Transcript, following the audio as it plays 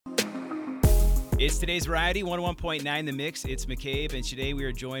It's today's variety, 101.9 The Mix. It's McCabe, and today we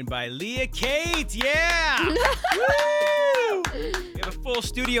are joined by Leah Kate. Yeah! Woo! We have a full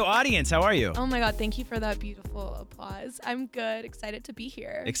studio audience. How are you? Oh my God, thank you for that beautiful applause. I'm good. Excited to be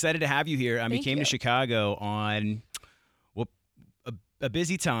here. Excited to have you here. You came to Chicago on a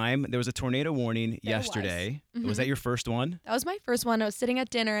busy time. There was a tornado warning yesterday. Was that your first one? That was my first one. I was sitting at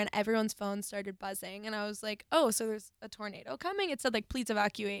dinner and everyone's phone started buzzing. And I was like, oh, so there's a tornado coming? It said, like, please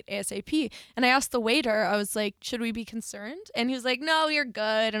evacuate ASAP. And I asked the waiter, I was like, should we be concerned? And he was like, no, you're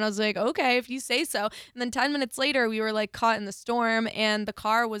good. And I was like, okay, if you say so. And then 10 minutes later, we were, like, caught in the storm. And the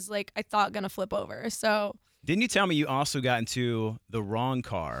car was, like, I thought going to flip over. So... Didn't you tell me you also got into the wrong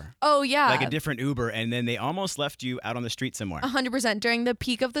car? Oh, yeah. Like a different Uber, and then they almost left you out on the street somewhere. 100%. During the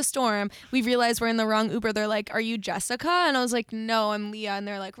peak of the storm, we realized we're in the wrong Uber. They're like, are you Jessica? And I was like, no, I'm Leah. And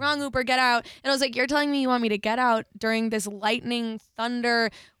they're like, wrong Uber, get out. And I was like, you're telling me you want me to get out during this lightning,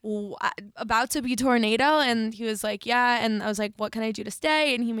 thunder, about to be tornado? And he was like, yeah. And I was like, what can I do to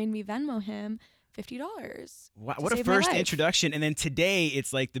stay? And he made me Venmo him $50. Wow, what a first introduction. And then today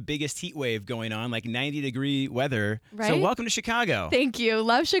it's like the biggest heat wave going on, like 90-degree weather. Right? So welcome to Chicago. Thank you.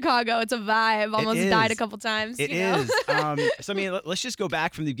 Love Chicago. It's a vibe. Almost died a couple times. It is. So I mean, let's just go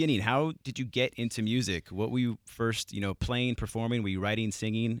back from the beginning. How did you get into music? What were you first, playing, performing? Were you writing,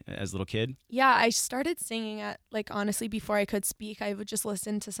 singing as a little kid? Yeah, I started singing at, honestly, before I could speak. I would just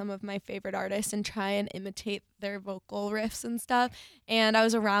listen to some of my favorite artists and try and imitate their vocal riffs and stuff. And I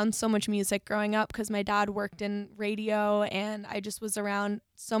was around so much music growing up because my dad worked in radio and I just was around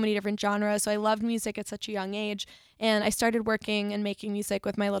so many different genres. So I loved music at such a young age. And I started working and making music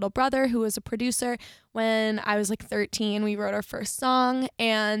with my little brother, who was a producer, when I was like 13. We wrote our first song.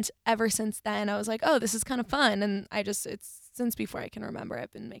 And ever since then, I was like, oh, this is kind of fun. And it's since before I can remember,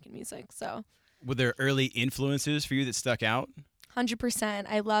 I've been making music. So were there early influences for you that stuck out? 100%.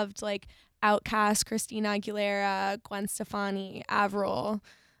 I loved Outkast, Christina Aguilera, Gwen Stefani, Avril,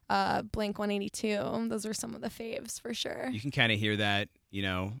 Blink 182. Those are some of the faves for sure. You can kind of hear that,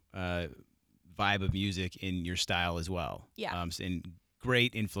 vibe of music in your style as well. Yeah. And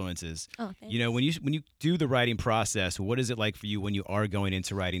great influences. Oh, thanks. When you do the writing process, what is it like for you when you are going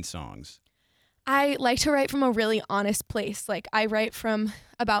into writing songs? I like to write from a really honest place. I write from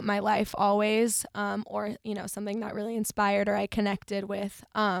about my life always, or, something that really inspired or I connected with.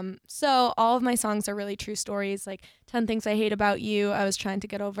 So all of my songs are really true stories, 10 Things I Hate About You. I was trying to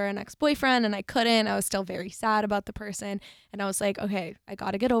get over an ex-boyfriend and I couldn't. I was still very sad about the person. And I was like, okay, I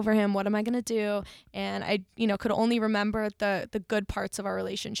got to get over him. What am I going to do? And I, could only remember the good parts of our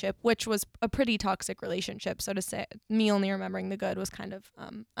relationship, which was a pretty toxic relationship. So to say, me only remembering the good was kind of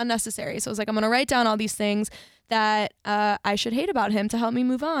unnecessary. So I was like, I'm going to write down all these things that I should hate about him to help me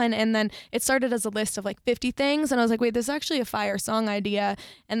move on. And then it started as a list of 50 things. And I was like, wait, this is actually a fire song idea.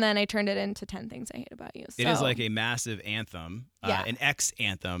 And then I turned it into 10 Things I Hate About You. So. It is like a massive anthem, an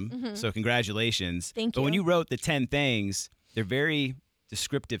ex-anthem. Mm-hmm. So congratulations. Thank you. But when you wrote the 10 things, they're very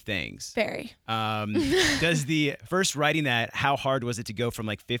descriptive things. Very. Does the first writing that, how hard was it to go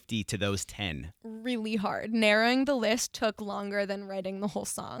from 50 to those 10? Really hard. Narrowing the list took longer than writing the whole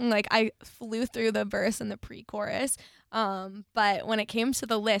song. I flew through the verse and the pre-chorus. But when it came to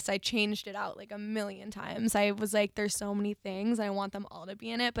the list, I changed it out a million times. I was like, there's so many things. I want them all to be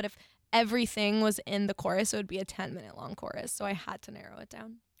in it. But if everything was in the chorus, it would be a 10-minute long chorus. So I had to narrow it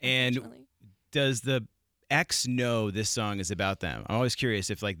down. And does the ex know this song is about them? I'm always curious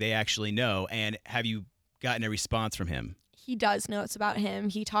if they actually know, and have you gotten a response from him? He does know it's about him.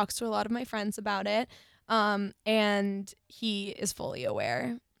 He talks to a lot of my friends about it, and he is fully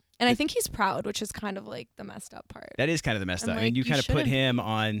aware. And I think he's proud, which is kind of the messed up part. That is kind of the messed up. I mean, you kind of put him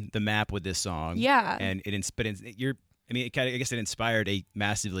on the map with this song. Yeah. And it inspired a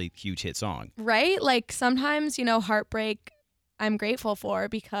massively huge hit song. Right? Sometimes, heartbreak I'm grateful for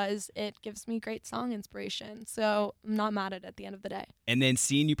because it gives me great song inspiration. So I'm not mad at it the end of the day. And then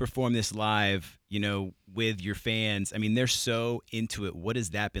seeing you perform this live, with your fans, I mean, they're so into it. What has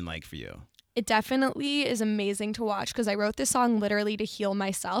that been like for you? It definitely is amazing to watch because I wrote this song literally to heal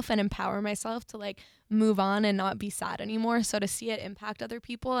myself and empower myself to move on and not be sad anymore. So to see it impact other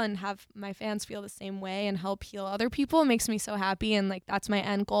people and have my fans feel the same way and help heal other people makes me so happy. And that's my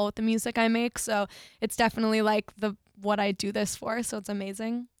end goal with the music I make. So it's definitely what I do this for. So it's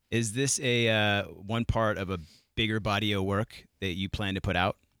amazing. Is this a one part of a bigger body of work that you plan to put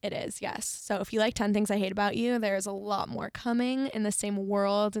out? It is, yes. So if you like 10 Things I Hate About You, there's a lot more coming in the same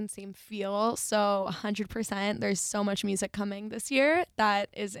world and same feel. So 100%, there's so much music coming this year that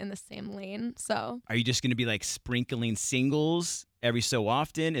is in the same lane. So are you just going to be sprinkling singles every so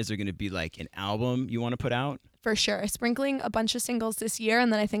often? Is there going to be an album you want to put out? For sure. Sprinkling a bunch of singles this year,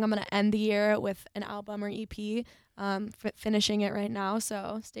 and then I think I'm going to end the year with an album or EP, finishing it right now,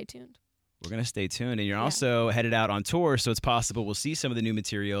 so stay tuned. We're going to stay tuned. And you're also headed out on tour, so it's possible we'll see some of the new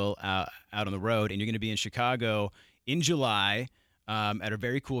material out on the road. And you're going to be in Chicago in July at a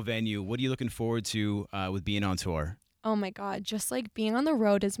very cool venue. What are you looking forward to with being on tour? Oh my God, just like being on the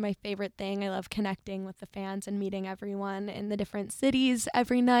road is my favorite thing. I love connecting with the fans and meeting everyone in the different cities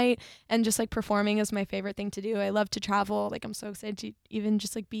every night. And just like performing is my favorite thing to do. I love to travel. Like I'm so excited to even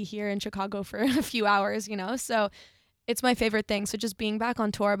just like be here in Chicago for a few hours, So it's my favorite thing. So just being back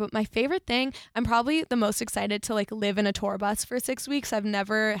on tour. But my favorite thing, I'm probably the most excited to like live in a tour bus for 6 weeks. I've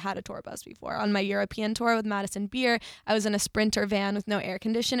never had a tour bus before. On my European tour with Madison Beer, I was in a Sprinter van with no air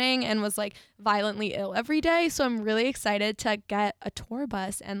conditioning and was like violently ill every day. So I'm really excited to get a tour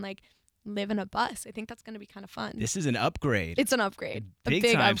bus and like live in a bus. I think that's going to be kind of fun. This is an upgrade. It's an upgrade. A Big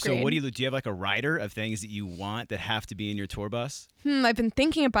big time. upgrade. So what do you have like a rider of things that you want that have to be in your tour bus? I've been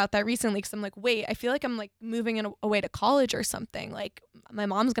thinking about that recently because I'm like, wait, I feel like I'm like moving away to college or something. Like my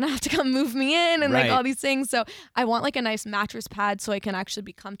mom's going to have to come move me in and like all these things. So I want like a nice mattress pad so I can actually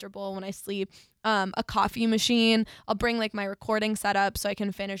be comfortable when I sleep. A coffee machine. I'll bring like my recording setup so I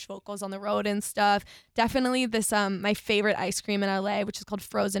can finish vocals on the road and stuff. Definitely this my favorite ice cream in LA, which is called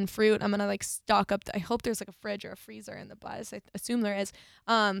frozen fruit. I'm gonna like stock up. I hope there's like a fridge or a freezer in the bus. I assume there is.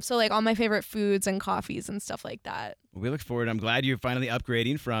 So like all my favorite foods and coffees and stuff like that. We look forward. I'm glad you're finally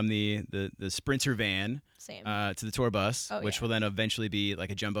upgrading from the Sprinter van to the tour bus, which will then eventually be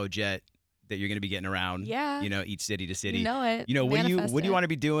like a jumbo jet that you're going to be getting around, each city to city. You know it. What do you want to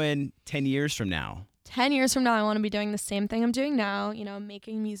be doing 10 years from now? 10 years from now, I want to be doing the same thing I'm doing now,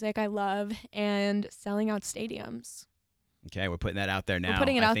 making music I love and selling out stadiums. Okay, we're putting that out there now. We're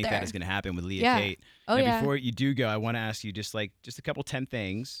putting it out there. I think that is going to happen with Leah Kate. Oh, now, before you do go, I want to ask you just a couple 10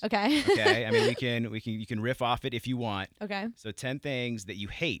 things. Okay. Okay. I mean, you can riff off it if you want. Okay. So 10 things that you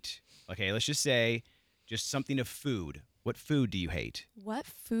hate. Okay, let's just say just something of food. What food do you hate? What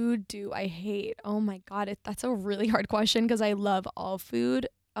food do I hate? Oh my God, that's a really hard question because I love all food.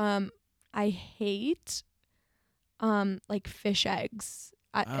 I hate like fish eggs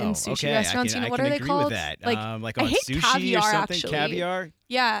in sushi restaurants. What are they called? I can agree with that. Like on I hate sushi caviar, or something. actually. Caviar?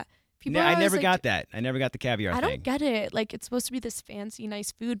 Yeah. I never got that. I never got the caviar thing. I don't get it. Like it's supposed to be this fancy,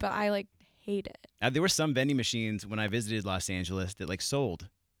 nice food, but I like hate it. There were some vending machines when I visited Los Angeles that like sold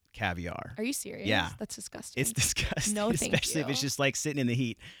caviar. Are you serious? Yeah. That's disgusting. It's disgusting. No, thank especially you. if it's just like sitting in the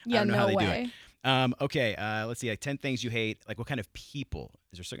heat. Yeah, I don't know no how they way. do it. Okay, let's see. Like 10 things you hate. Like what kind of people?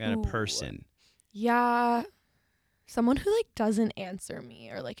 Is there some kind of person? Yeah. Someone who like doesn't answer me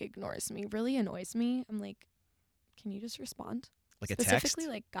or like ignores me really annoys me. I'm like, can you just respond? Like a text? Specifically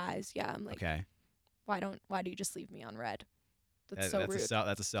like guys. Yeah. I'm like, okay. Why do you just leave me on red? That's so rude.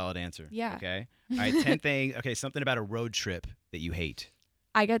 That's a solid answer. Yeah. Okay. All right, 10 things. Okay, something about a road trip that you hate.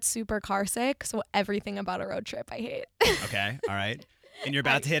 I get super car sick, so everything about a road trip I hate. Okay. All right. And you're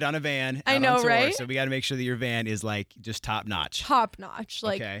about to hit on a van. I know, on tour, right? So we got to make sure that your van is like just top notch. Top notch.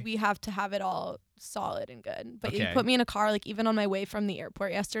 Like Okay. we have to have it all solid and good. But you Okay. put me in a car, like even on my way from the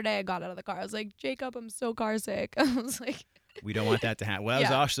airport yesterday, I got out of the car. I was like, Jacob, I'm so car sick. I was like, We don't want that to happen. Well, there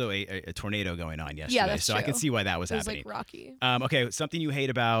was also a tornado going on yesterday. Yeah, that's so I true. can see why that was it was happening. like rocky. Okay, something you hate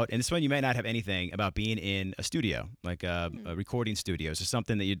about, and this one you might not have anything about being in a studio, like a recording studio. So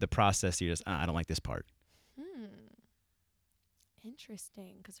something that the process you're just, I don't like this part.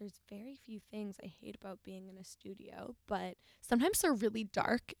 Interesting, because there's very few things I hate about being in a studio, but sometimes they're really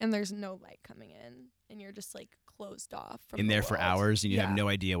dark and there's no light coming in and you're just like closed off from In the there for world. hours and you have Yeah. no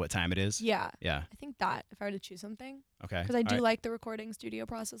idea what time it is? Yeah. Yeah. I think that if I were to choose something, Okay. because I do All right. like the recording studio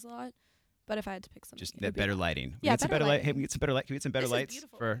process a lot, but if I had to pick something, Just it that would be better that. lighting. Yeah, We get some better light. Hey, lighting. we get some better light. Can we get some better This is lights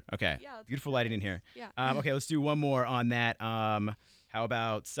beautiful. okay. Yeah, let's Beautiful do lighting that. in here. Yeah. Okay, let's do one more on that. How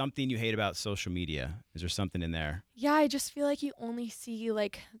about something you hate about social media? Is there something in there? Yeah, I just feel like you only see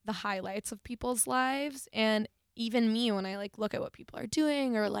like the highlights of people's lives, and even me when I like look at what people are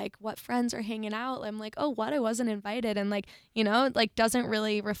doing or like what friends are hanging out, I'm like, oh, what? I wasn't invited, and like it like doesn't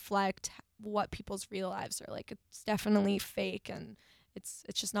really reflect what people's real lives are like. It's definitely fake and it's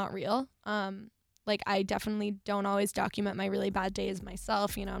just not real. Like I definitely don't always document my really bad days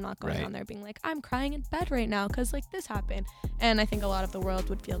myself. I'm not going Right. on there being like, I'm crying in bed right now because like this happened. And I think a lot of the world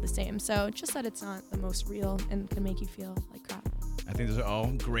would feel the same. So just that it's not the most real and can make you feel like crap. I think those are all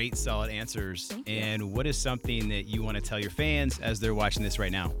great, solid answers. Thank you. And what is something that you want to tell your fans as they're watching this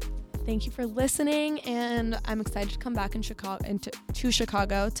right now? Thank you for listening, and I'm excited to come back in Chicago to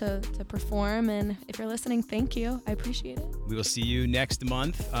Chicago to perform. And if you're listening, thank you. I appreciate it. We will see you next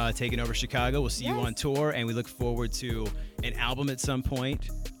month, taking over Chicago. We'll see you on tour, and we look forward to an album at some point,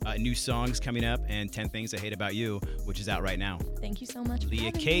 new songs coming up, and 10 Things I Hate About You, which is out right now. Thank you so much.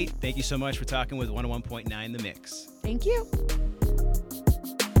 Leah Kate, thank you so much for talking with 101.9 The Mix. Thank you.